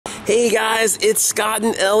Hey guys, it's Scott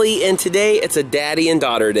and Ellie, and today it's a daddy and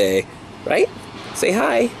daughter day, right? Say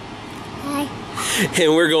hi. Hi.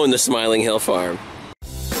 And we're going to Smiling Hill Farm.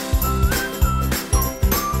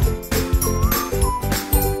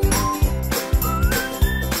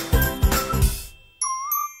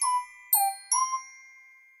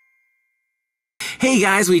 Hey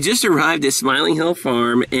guys, we just arrived at Smiling Hill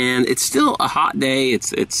Farm, and it's still a hot day.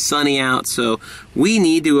 It's sunny out, so we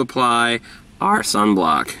need to apply our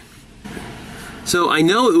sunblock. So I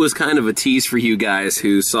know it was kind of a tease for you guys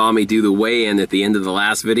who saw me do the weigh-in at the end of the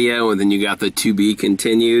last video, and then you got the to be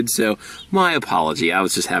continued, so my apology. I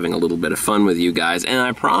was just having a little bit of fun with you guys, and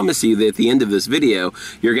I promise you that at the end of this video,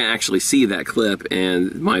 you're gonna actually see that clip,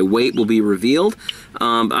 and my weight will be revealed.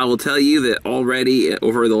 I will tell you that already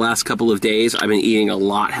over the last couple of days, I've been eating a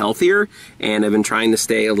lot healthier, and I've been trying to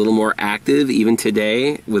stay a little more active. Even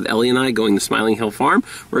today, with Ellie and I going to Smiling Hill Farm,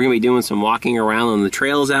 we're gonna be doing some walking around on the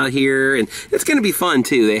trails out here, and it's gonna be fun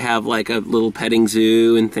too. They have like a little petting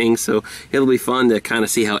zoo and things, so it'll be fun to kind of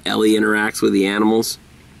see how Ellie interacts with the animals.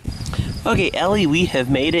 Okay, Ellie, we have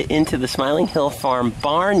made it into the Smiling Hill Farm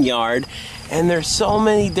barnyard, and there's so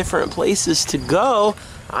many different places to go.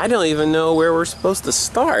 I don't even know where we're supposed to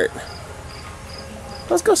start.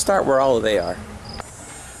 Let's go start where all of they are.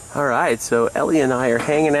 All right, so Ellie and I are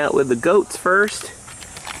hanging out with the goats first.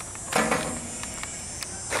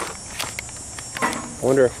 I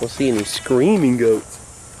wonder if we'll see any screaming goats.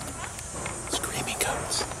 Screaming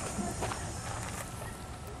goats.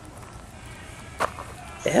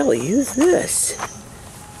 Ellie, who's this?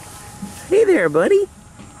 Hey there, buddy.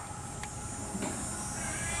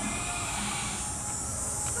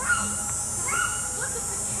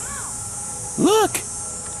 Look!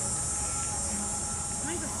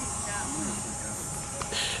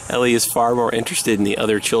 Ellie is far more interested in the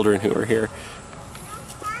other children who are here.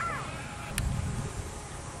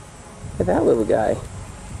 Look at that little guy.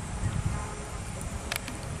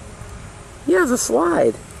 He has a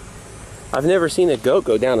slide. I've never seen a goat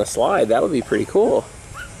go down a slide. That would be pretty cool.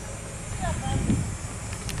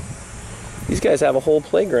 These guys have a whole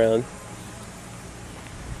playground.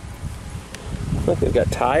 Look, they've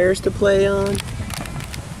got tires to play on.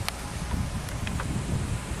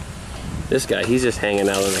 This guy, he's just hanging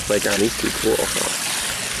out on the playground. He's too cool. Oh.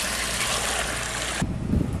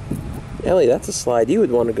 Ellie, that's a slide you would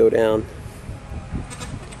want to go down.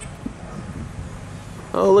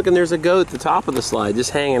 Oh, look, and there's a goat at the top of the slide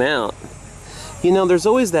just hanging out. You know, there's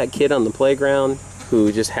always that kid on the playground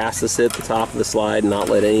who just has to sit at the top of the slide and not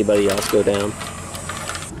let anybody else go down.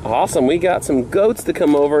 Awesome, we got some goats to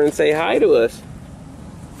come over and say hi to us.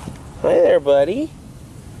 Hi there, buddy.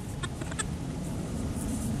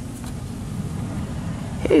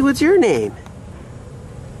 Hey, what's your name?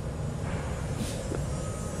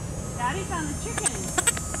 Daddy found the chicken.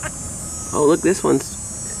 Oh, look, this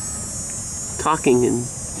one's talking in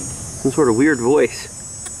some sort of weird voice.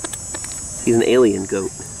 He's an alien goat.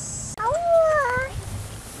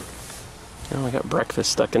 Oh, I got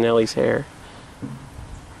breakfast stuck in Ellie's hair.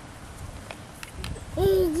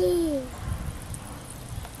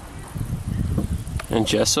 And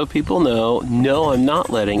just so people know, no, I'm not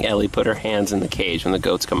letting Ellie put her hands in the cage when the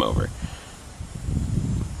goats come over.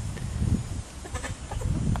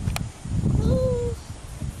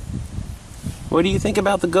 What do you think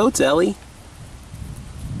about the goats, Ellie?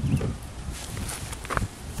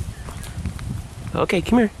 Okay,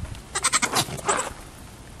 come here.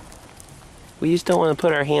 We just don't want to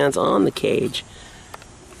put our hands on the cage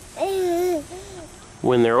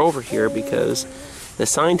when they're over here, because the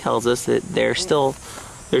sign tells us that they're still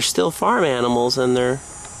farm animals, and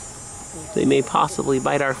they may possibly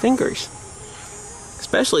bite our fingers.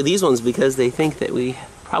 Especially these ones, because they think that we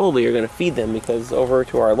probably are going to feed them, because over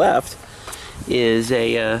to our left is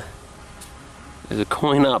a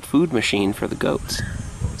coin-op food machine for the goats,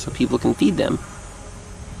 so people can feed them.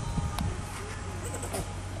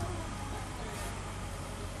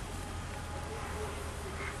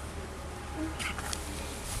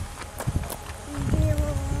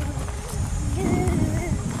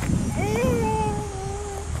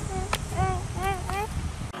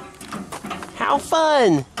 How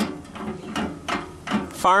fun!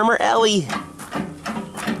 Farmer Ellie.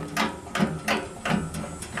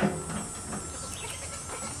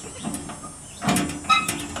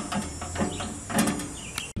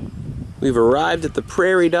 We've arrived at the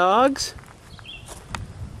Prairie Dogs.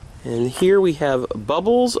 And here we have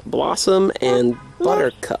Bubbles, Blossom, and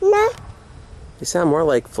Buttercup. They sound more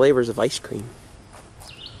like flavors of ice cream.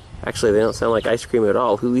 Actually, they don't sound like ice cream at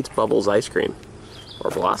all. Who eats Bubbles ice cream?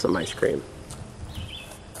 Or Blossom ice cream?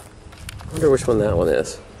 I wonder which one that one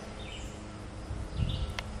is.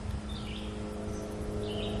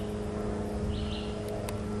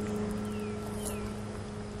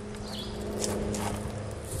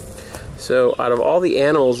 So out of all the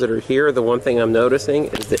animals that are here, the one thing I'm noticing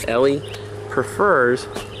is that Ellie prefers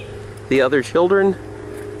the other children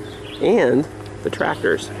and the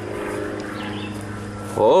tractors.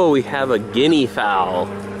 Oh, we have a guinea fowl.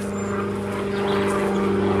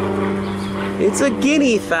 It's a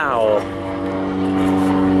guinea fowl.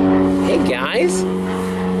 Hey guys.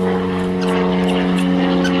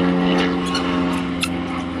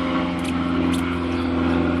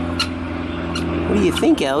 What do you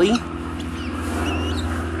think, Ellie?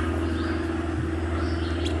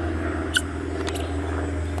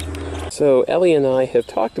 So Ellie and I have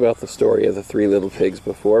talked about the story of the three little pigs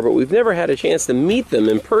before, but we've never had a chance to meet them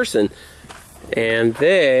in person. And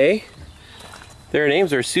their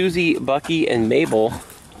names are Susie, Bucky, and Mabel.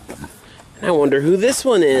 And I wonder who this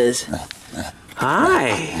one is.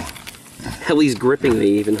 Hi. Ellie's gripping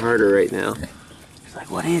me even harder right now. She's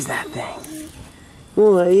like, what is that thing?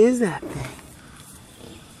 What is that thing?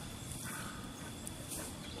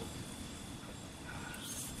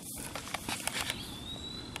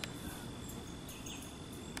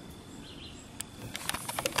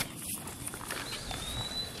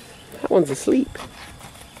 That one's asleep.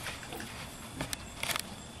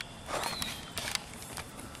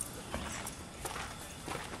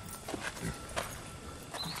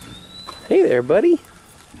 Hey there, buddy.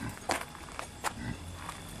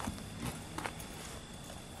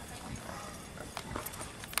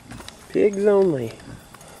 Pigs only.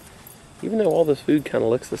 Even though all this food kind of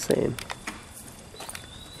looks the same.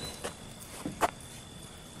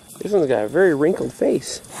 This one's got a very wrinkled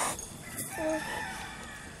face.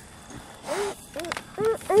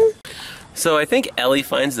 So I think Ellie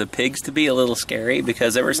finds the pigs to be a little scary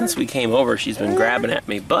because ever since we came over, she's been grabbing at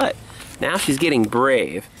me, but now she's getting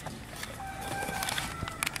brave.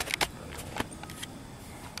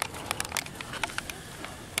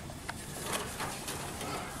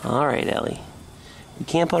 All right, Ellie. We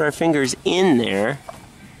can't put our fingers in there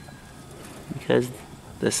because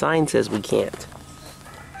the sign says we can't.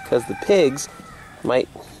 Because the pigs might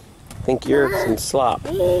think you're some slop.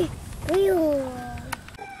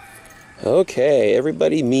 Okay,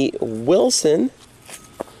 everybody meet Wilson.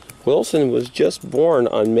 Wilson was just born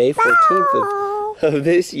on May 14th of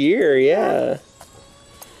this year, yeah.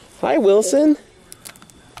 Hi, Wilson.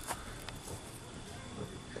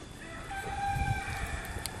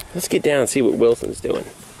 Let's get down and see what Wilson's doing.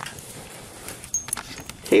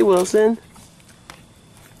 Hey, Wilson.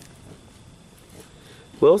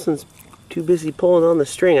 Wilson's too busy pulling on the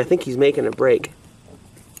string. I think he's making a break.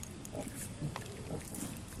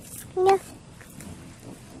 Yeah.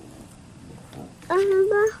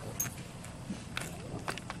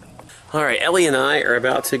 All right, Ellie and I are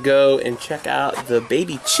about to go and check out the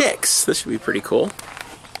baby chicks. This should be pretty cool.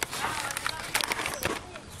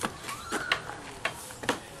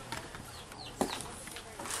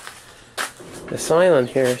 The sign on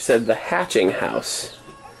here said the hatching house.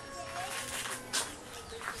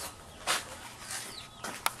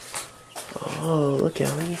 Oh, look,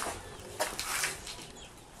 Ellie.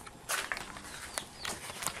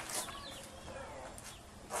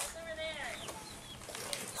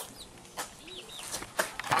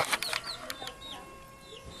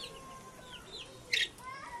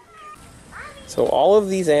 So all of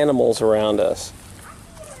these animals around us,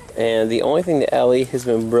 and the only thing that Ellie has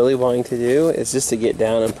been really wanting to do is just to get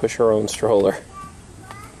down and push her own stroller.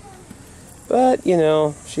 But, you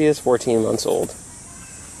know, she is 14 months old.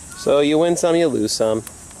 So you win some, you lose some.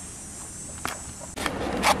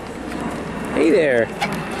 Hey there.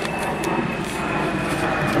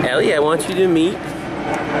 Ellie, I want you to meet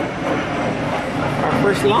our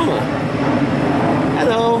first llama.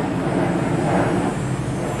 Hello.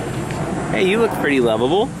 Hey, you look pretty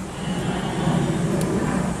lovable.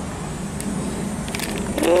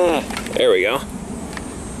 There we go.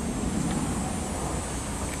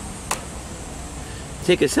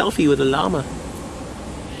 Take a selfie with a llama.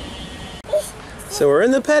 So we're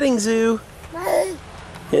in the petting zoo,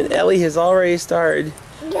 and Ellie has already started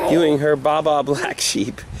doing her Baba black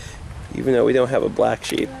sheep, even though we don't have a black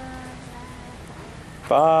sheep.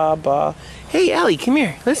 Baba. Hey, Ellie, come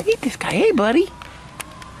here. Let's meet this guy. Hey, buddy.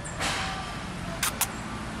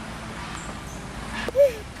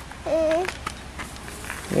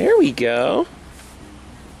 There we go.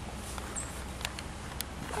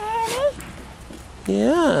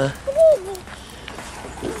 Yeah.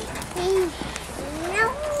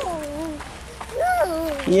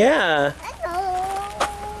 Yeah.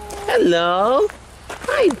 Hello.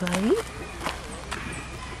 Hi, buddy.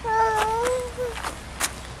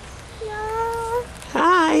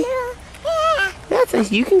 Hi. That's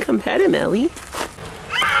nice. You can come pet him, Ellie.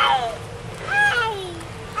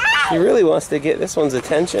 He really wants to get this one's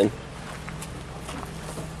attention.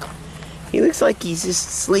 He looks like he's just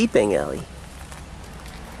sleeping, Ellie.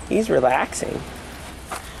 He's relaxing.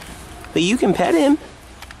 But you can pet him.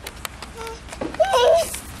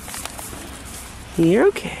 You're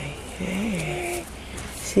okay. Hey.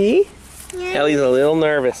 See? Yeah. Ellie's a little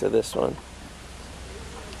nervous of this one.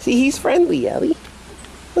 See, he's friendly, Ellie.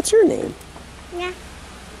 What's your name? Yeah.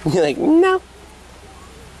 You're like, no.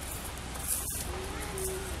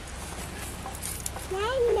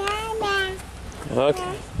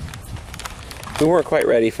 Okay. We weren't quite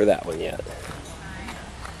ready for that one yet.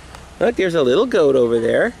 Look, there's a little goat over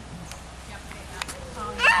there.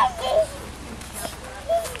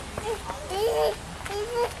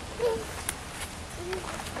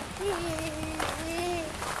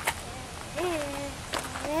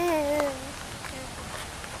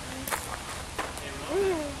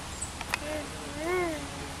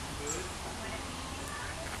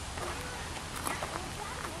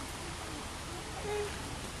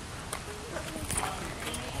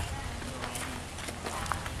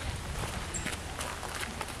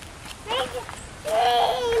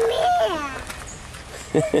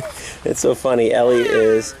 It's so funny. Ellie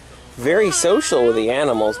is very social with the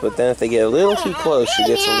animals, but then if they get a little too close, she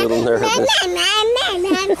gets a little nervous.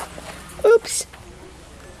 Oops.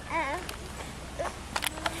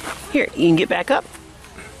 Here, you can get back up.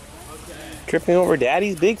 Tripping over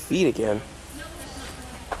Daddy's big feet again.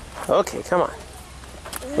 Okay, come on.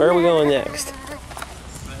 Where are we going next?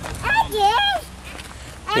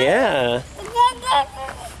 Yeah.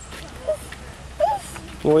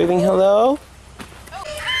 Waving hello?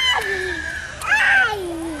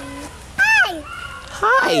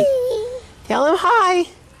 Hi. Tell him hi.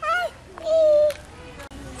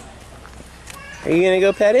 Are you gonna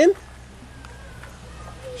go pet him?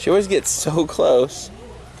 She always gets so close.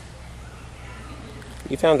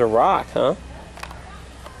 You found a rock, huh?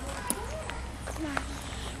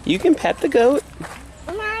 You can pet the goat.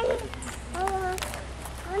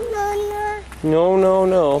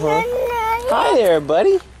 No, huh? Hi there,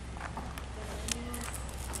 buddy.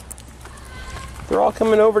 They're all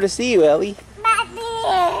coming over to see you, Ellie.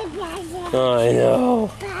 I know.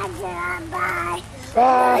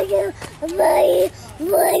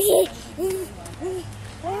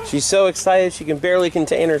 She's so excited she can barely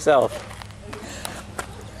contain herself.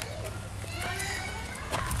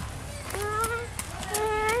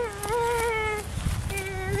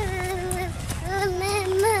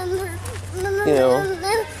 You know,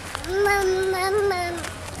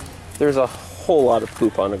 there's a whole lot of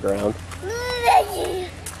poop on the ground.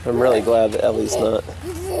 I'm really glad that Ellie's not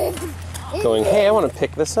going, hey, I want to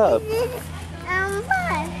pick this up.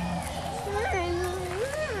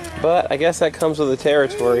 But I guess that comes with the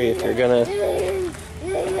territory if you're going to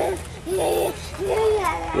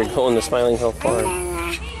Smiling Hill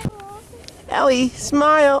Farm. Ellie,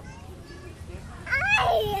 smile.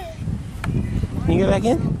 Can you go back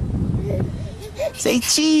in? Say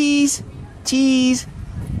cheese. Cheese.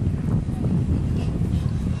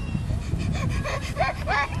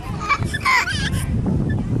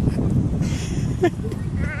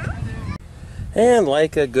 And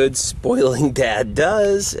like a good spoiling dad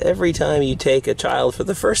does, every time you take a child for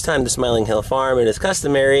the first time to Smiling Hill Farm, it is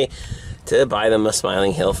customary to buy them a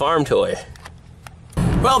Smiling Hill Farm toy.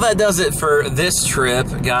 Well, that does it for this trip,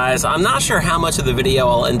 guys. I'm not sure how much of the video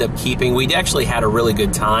I'll end up keeping. We actually had a really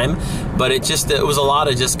good time, but it was a lot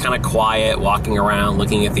of just kind of quiet, walking around,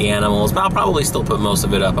 looking at the animals, but I'll probably still put most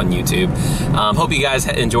of it up on YouTube. Hope you guys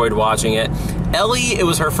enjoyed watching it. Ellie, it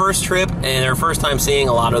was her first trip and her first time seeing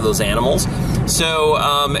a lot of those animals. So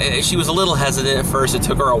she was a little hesitant at first. It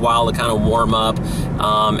took her a while to kind of warm up.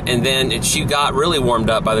 And then she got really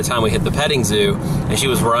warmed up by the time we hit the petting zoo. And she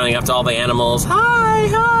was running up to all the animals. Hi,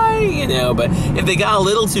 hi, you know. But if they got a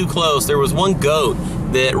little too close, there was one goat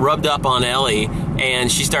that rubbed up on Ellie.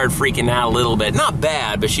 And she started freaking out a little bit. Not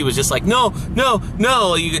bad, but she was just like, no, no,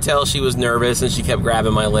 no. You could tell she was nervous and she kept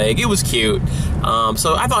grabbing my leg. It was cute.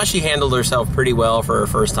 So I thought she handled herself pretty well for her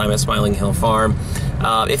first time at Smiling Hill Farm.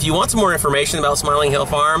 If you want some more information about Smiling Hill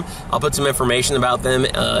Farm, I'll put some information about them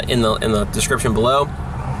in the description below.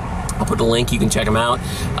 I'll put a link, you can check them out.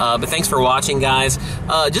 But thanks for watching, guys.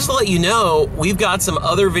 Just to let you know, we've got some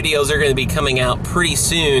other videos that are going to be coming out pretty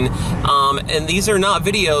soon. And these are not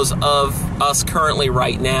videos of us currently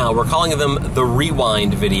right now. We're calling them the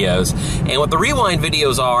rewind videos. And what the rewind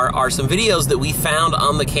videos are some videos that we found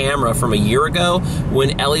on the camera from a year ago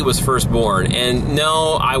when Ellie was first born. And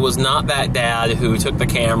no, I was not that dad who took the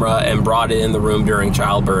camera and brought it in the room during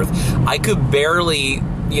childbirth. I could barely,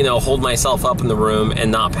 you know, hold myself up in the room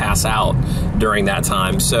and not pass out during that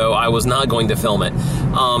time, so I was not going to film it.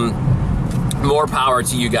 More power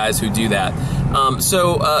to you guys who do that.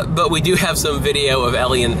 But we do have some video of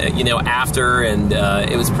Ellie and after, and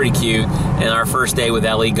it was pretty cute. And our first day with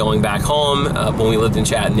Ellie going back home when we lived in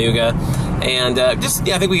Chattanooga, and I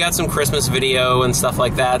think we got some Christmas video and stuff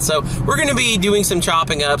like that. So we're going to be doing some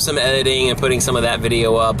chopping up, some editing, and putting some of that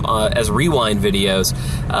video up as rewind videos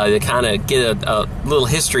to kind of get a little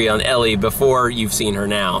history on Ellie before you've seen her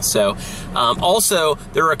now. So also,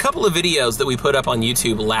 there are a couple of videos that we put up on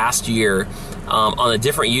YouTube last year on a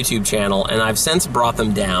different YouTube channel, and I've since brought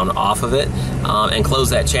them down off of it and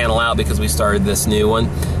closed that channel out because we started this new one.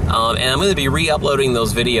 And I'm going to be re-uploading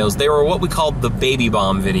those videos. They were what we called the baby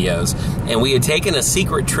bomb videos, and we had taken a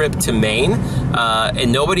secret trip to Maine,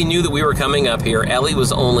 and nobody knew that we were coming up here. Ellie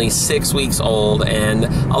was only 6 weeks old, and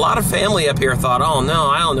a lot of family up here thought, oh no,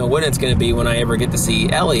 I don't know when it's going to be when I ever get to see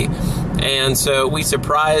Ellie. And so we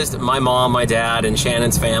surprised my mom, my dad, and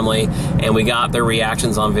Shannon's family, and we got their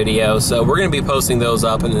reactions on video. So we're going to be posting those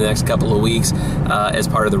up in the next couple of weeks as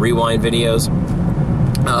part of the rewind videos.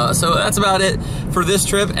 So that's about it for this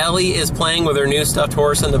trip. Ellie is playing with her new stuffed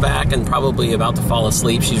horse in the back and probably about to fall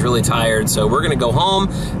asleep. She's really tired, so we're going to go home,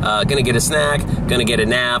 going to get a snack, going to get a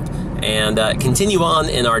nap, and continue on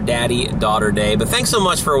in our daddy-daughter day. But thanks so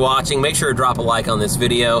much for watching. Make sure to drop a like on this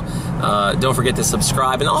video. Don't forget to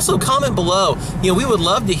subscribe, and also comment below. We would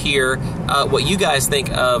love to hear what you guys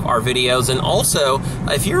think of our videos, and also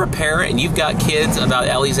if you're a parent and you've got kids about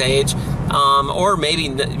Ellie's age, or maybe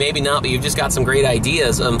not, but you've just got some great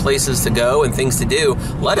ideas on places to go and things to do,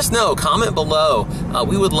 let us know. Comment below.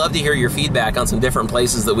 We would love to hear your feedback on some different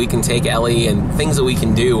places that we can take Ellie and things that we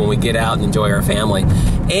can do when we get out and enjoy our family.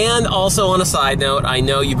 And also, on a side note, I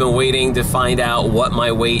know you've been waiting to find out what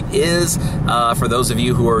my weight is for those of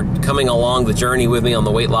you who are coming along the journey with me on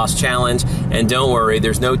the weight loss challenge. And don't worry,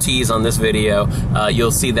 there's no tease on this video.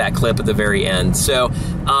 You'll see that clip at the very end. So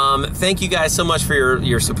thank you guys so much for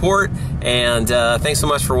your support, and thanks so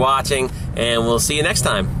much for watching, and we'll see you next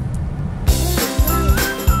time.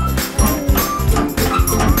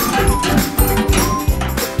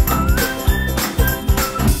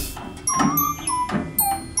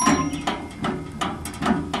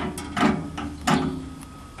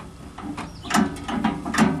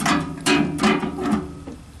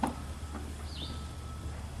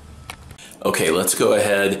 Okay, let's go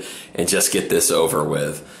ahead and just get this over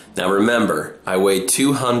with. Now remember, I weighed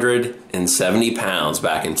 270 pounds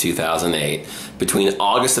back in 2008. Between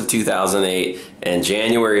August of 2008 and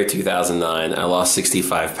January of 2009, I lost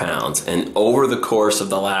 65 pounds. And over the course of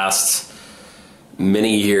the last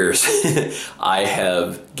many years, I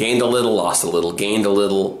have gained a little, lost a little, gained a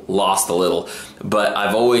little, lost a little. But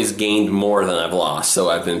I've always gained more than I've lost. So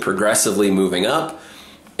I've been progressively moving up.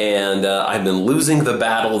 And I've been losing the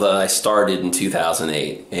battle that I started in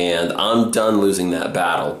 2008, and I'm done losing that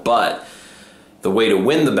battle. But the way to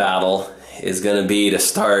win the battle is going to be to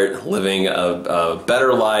start living a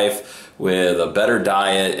better life with a better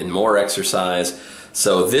diet and more exercise.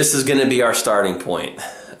 So this is going to be our starting point.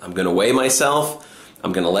 I'm going to weigh myself.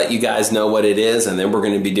 I'm going to let you guys know what it is, and then we're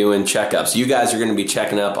going to be doing checkups. You guys are going to be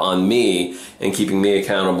checking up on me and keeping me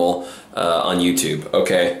accountable on YouTube.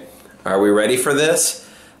 Okay, are we ready for this?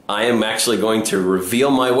 I am actually going to reveal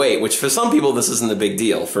my weight, which for some people this isn't a big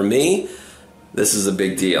deal. For me, this is a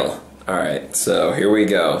big deal. All right, so here we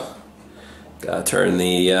go. Gotta turn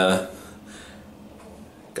this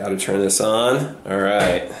on. All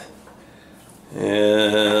right,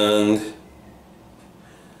 and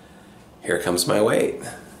here comes my weight.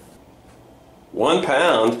 1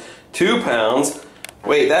 pound, 2 pounds.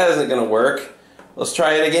 Wait, that isn't gonna work. Let's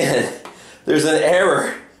try it again. There's an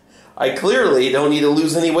error. I clearly don't need to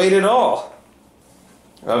lose any weight at all.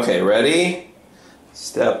 Okay, ready?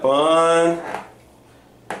 Step on.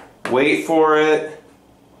 Wait for it.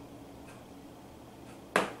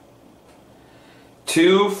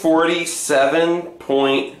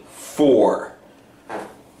 247.4.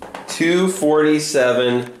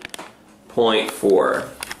 247.4.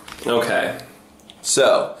 Okay,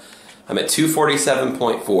 so I'm at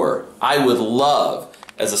 247.4. I would love,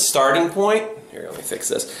 as a starting point, here, let me fix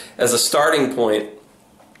this. As a starting point,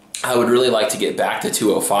 I would really like to get back to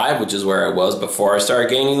 205, which is where I was before I started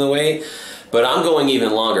gaining the weight. But I'm going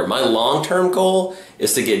even longer. My long-term goal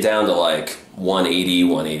is to get down to like 180,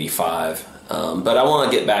 185. But I want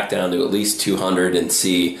to get back down to at least 200 and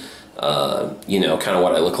see, kind of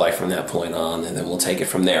what I look like from that point on, and then we'll take it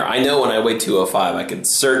from there. I know when I weighed 205, I could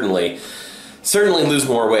certainly certainly lose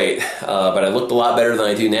more weight, but I looked a lot better than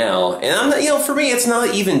I do now. And I'm not, you know, for me, it's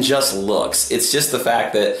not even just looks. It's just the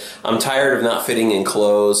fact that I'm tired of not fitting in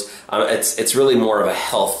clothes. It's really more of a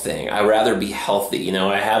health thing. I'd rather be healthy. You know,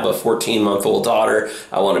 I have a 14-month-old daughter.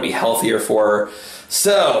 I want to be healthier for her.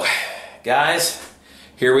 So, guys,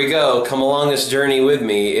 here we go. Come along this journey with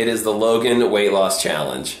me. It is the Logan Weight Loss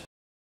Challenge.